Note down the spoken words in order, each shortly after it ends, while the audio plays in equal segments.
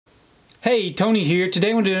Hey, Tony here.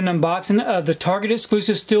 Today we're doing an unboxing of the Target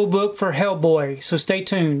exclusive Steelbook for Hellboy, so stay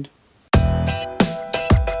tuned.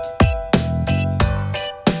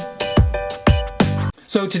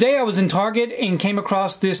 So today I was in Target and came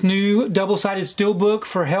across this new double-sided Steelbook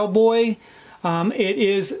for Hellboy. It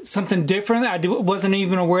is something different. I wasn't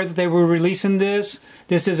even aware that they were releasing this.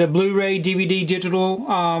 This is a Blu-ray DVD digital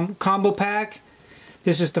combo pack.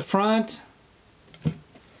 This is the front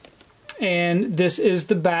and this is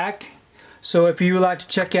the back. So if you would like to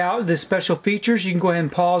check out the special features, you can go ahead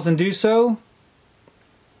and pause and do so.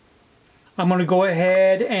 I'm going to go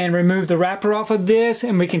ahead and remove the wrapper off of this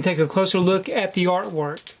and we can take a closer look at the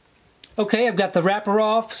artwork. Okay, I've got the wrapper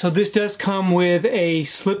off. So this does come with a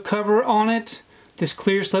slipcover on it. This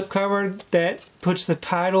clear slipcover that puts the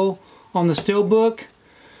title on the Steelbook.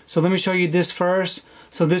 So let me show you this first.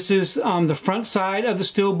 So this is the front side of the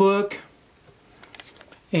Steelbook.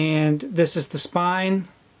 And this is the spine.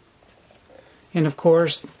 And of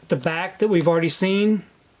course the back that we've already seen.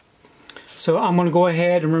 So I'm going to go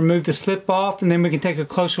ahead and remove the slip off and then we can take a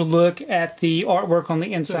closer look at the artwork on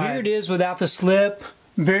the inside. So here it is without the slip.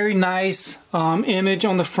 Very nice image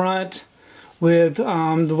on the front with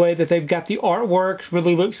the way that they've got the artwork.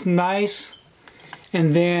 Really looks nice.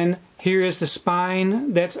 And then here is the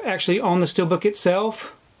spine that's actually on the Steelbook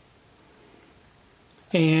itself.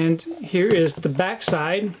 And here is the back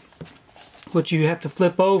side, which you have to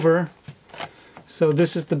flip over. So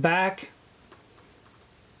this is the back.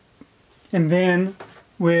 And then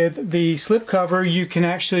with the slipcover, you can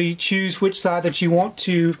actually choose which side that you want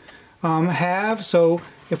to have. So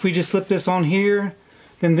if we just slip this on here,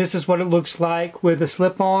 then this is what it looks like with the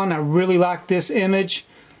slip-on. I really like this image.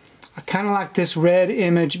 I kind of like this red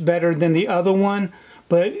image better than the other one,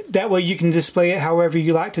 but that way you can display it however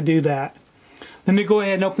you like to do that. Let me go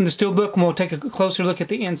ahead and open the Steelbook and we'll take a closer look at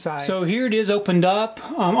the inside. So here it is opened up.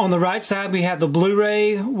 On the right side we have the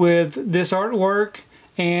Blu-ray with this artwork,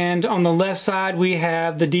 and on the left side we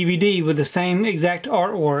have the DVD with the same exact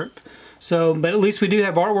artwork. So, but at least we do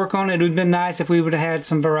have artwork on it. It would have been nice if we would have had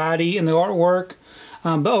some variety in the artwork.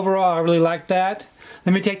 But overall I really like that.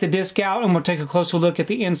 Let me take the disc out and we'll take a closer look at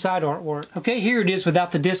the inside artwork. Okay, here it is without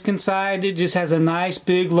the disc inside. It just has a nice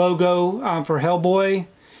big logo for Hellboy.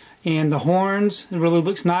 And the horns, it really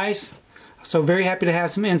looks nice. So very happy to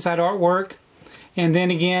have some inside artwork. And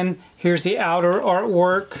then again, here's the outer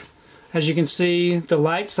artwork. As you can see, the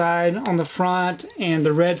light side on the front and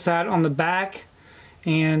the red side on the back.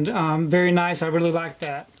 And very nice, I really like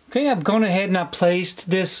that. Okay, I've gone ahead and I've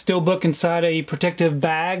placed this Steelbook inside a protective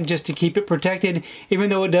bag just to keep it protected.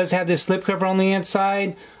 Even though it does have this slipcover on the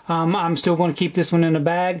inside, I'm still going to keep this one in a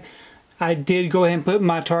bag. I did go ahead and put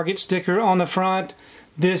my Target sticker on the front.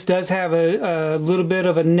 This does have a little bit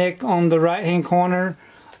of a nick on the right hand corner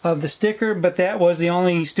of the sticker, but that was the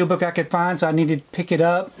only Steelbook I could find, so I needed to pick it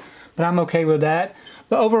up, but I'm okay with that.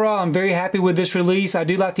 But overall I'm very happy with this release. I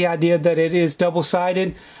do like the idea that it is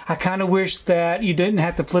double-sided. I kind of wish that you didn't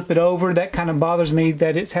have to flip it over. That kind of bothers me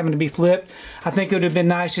that it's having to be flipped. I think it would have been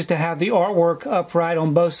nice just to have the artwork upright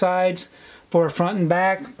on both sides for front and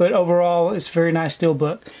back, but overall it's a very nice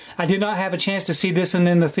Steelbook. I did not have a chance to see this one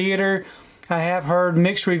in the theater. I have heard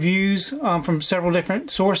mixed reviews from several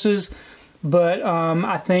different sources, but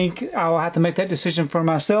I think I'll have to make that decision for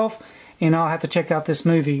myself and I'll have to check out this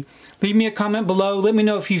movie. Leave me a comment below. Let me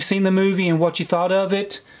know if you've seen the movie and what you thought of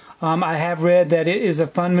it. I have read that it is a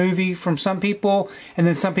fun movie from some people, and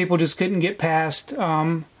then some people just couldn't get past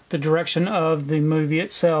the direction of the movie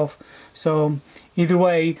itself. So either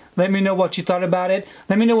way, let me know what you thought about it.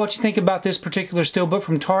 Let me know what you think about this particular Steelbook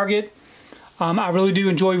from Target. I really do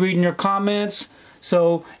enjoy reading your comments,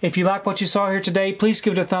 so if you like what you saw here today, please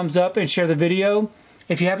give it a thumbs up and share the video.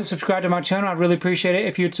 If you haven't subscribed to my channel, I'd really appreciate it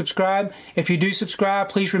if you'd subscribe. If you do subscribe,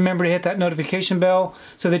 please remember to hit that notification bell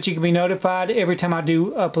so that you can be notified every time I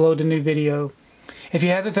do upload a new video. If you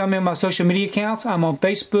haven't found me on my social media accounts, I'm on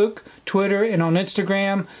Facebook, Twitter, and on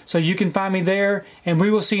Instagram, so you can find me there, and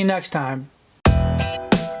we will see you next time.